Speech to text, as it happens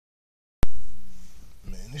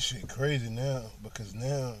And this shit crazy now because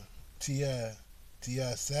now Ti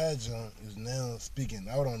side junk is now speaking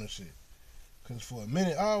out on the shit. Cause for a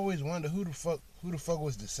minute I always wonder who the fuck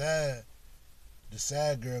was the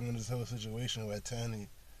side girl in this whole situation where Tiny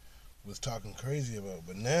was talking crazy about.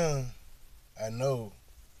 But now I know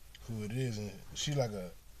who it is, and she like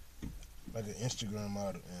an Instagram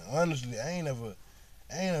model. And honestly, I ain't ever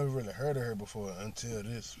really heard of her before until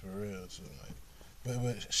this for real. So like,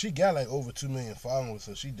 but she got like over 2 million followers,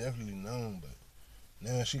 so she definitely known. But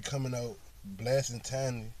now she coming out blasting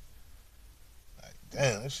Tiny. Like,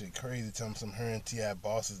 damn, that shit crazy. Telling some her and Ti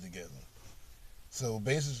bosses together. So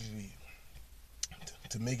basically,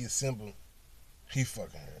 to make it simple, he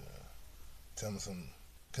fucking her now. Tell me something.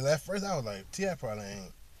 Cause at first I was like, Ti probably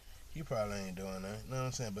ain't. He probably ain't doing that. You know what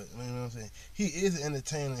I'm saying? But you know what I'm saying? He is an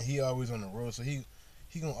entertainer. He always on the road, so he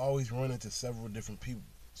gonna always run into several different people.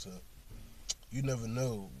 So you never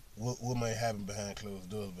know what might happen behind closed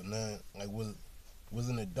doors. But now, like was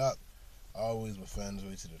in the dark, always will find his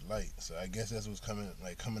way to the light. So I guess that's what's coming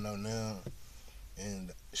out now.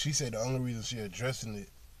 And she said the only reason she addressing it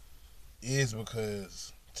is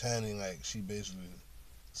because Tiny, like, she basically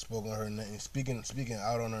spoke on her name, speaking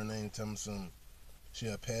out on her name, telling some she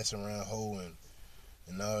a pass around hoe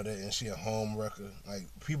and all that, and she a home wrecker. Like,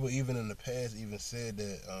 people even in the past even said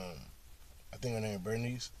that I think her name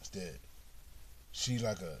Bernice, that she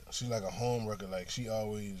like a home wrecker. Like, she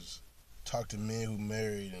always talk to men who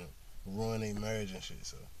married and ruin their marriage and shit.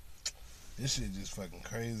 So this shit just fucking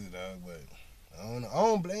crazy, dog. But I don't know. I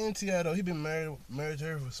don't blame Ti though. He been married to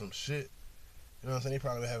her for some shit. You know what I'm saying? They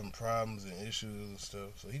probably having problems and issues and stuff.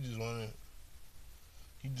 So he just wanted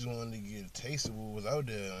to get a taste of what was out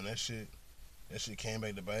there, and that shit came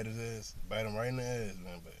back to bite his ass, bite him right in the ass,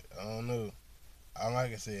 man. But I don't know. All I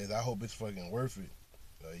can say is I hope it's fucking worth it.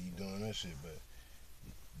 You doing that shit, but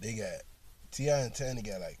they got Ti and Tiny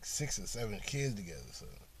got like 6 or 7 kids together, so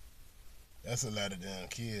that's a lot of damn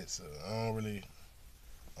kids. So I don't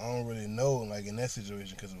really know, like, in that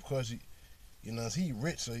situation, because of course he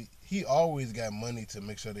rich, so he always got money to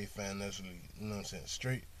make sure they financially, you know what I'm saying,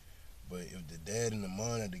 straight. But if the dad and the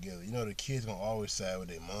mom are together, the kids gonna always side with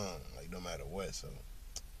their mom, like, no matter what. So,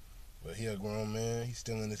 but he a grown man, he's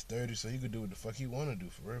still in his 30s, so he could do what the fuck he wanna do,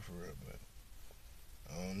 for real, for real. But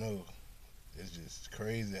I don't know. It's just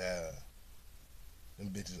crazy how them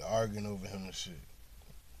bitches arguing over him and shit.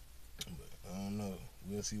 But I don't know.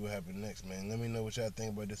 We'll see what happens next, man. Let me know what y'all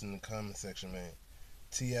think about this in the comment section, man.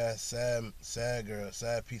 Ti side girl,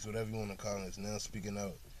 side piece, whatever you want to call it, is now speaking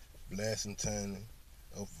out, blasting Tiny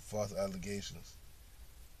over false allegations.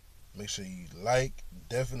 Make sure you like,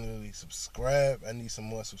 definitely subscribe. I need some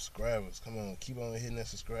more subscribers. Come on, keep on hitting that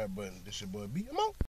subscribe button. This your boy B. I'm out.